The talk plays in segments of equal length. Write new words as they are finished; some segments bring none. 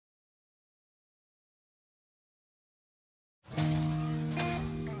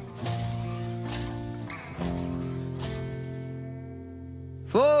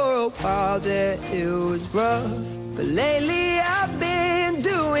a while there it was rough, but lately I've been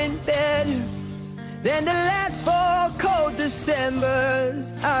doing better than the last 4 cold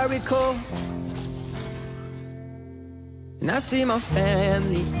Decembers I recall. And I see my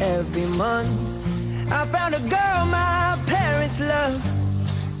family every month. I found a girl my parents love.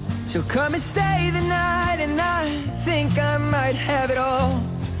 She'll come and stay the night, and I think I might have it all.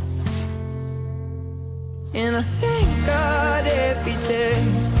 And I thank God every day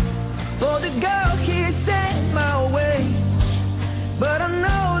for the girl He sent my way. But I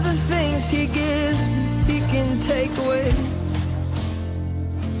know the things He gives me, He can take away.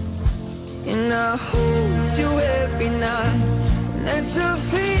 And I hold you every night, and that's a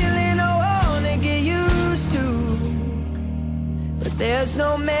feeling I wanna get used to. But there's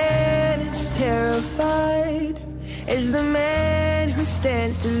no man as terrified as the man who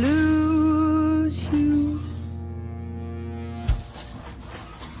stands to lose you.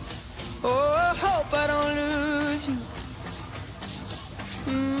 Oh, I hope I don't lose you.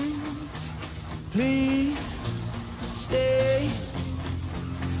 Please stay.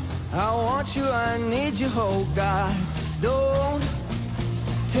 I want you, I need you, oh God. Don't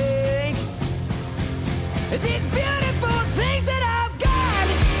take these beautiful things that I've got.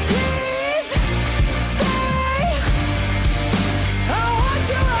 Please stay. I want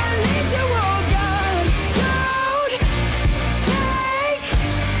you, I need you, oh God. Don't take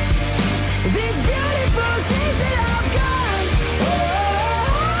these beautiful things that I've got.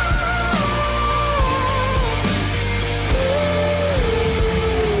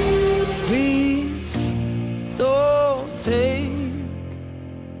 Please don't take.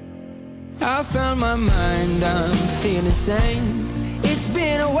 I found my mind, I'm feeling sane. It's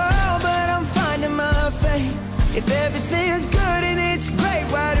been a while, but I'm finding my faith. If everything's good and it's great,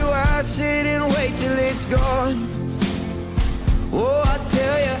 why do I sit and wait till it's gone? Oh, I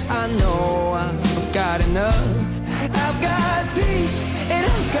tell you, I know I've got enough. I've got peace and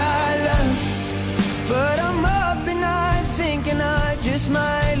I've got love, but I'm up at night thinking I just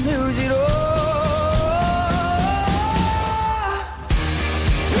might lose it all.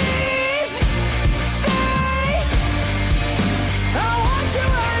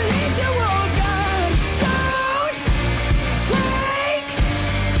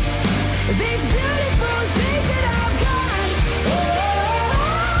 These beautiful things that I've got.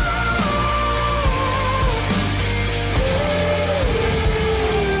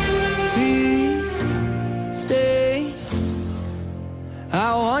 Please stay. I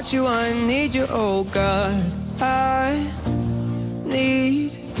want you, I need you, oh God. I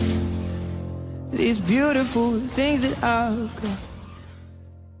need these beautiful things that I've got.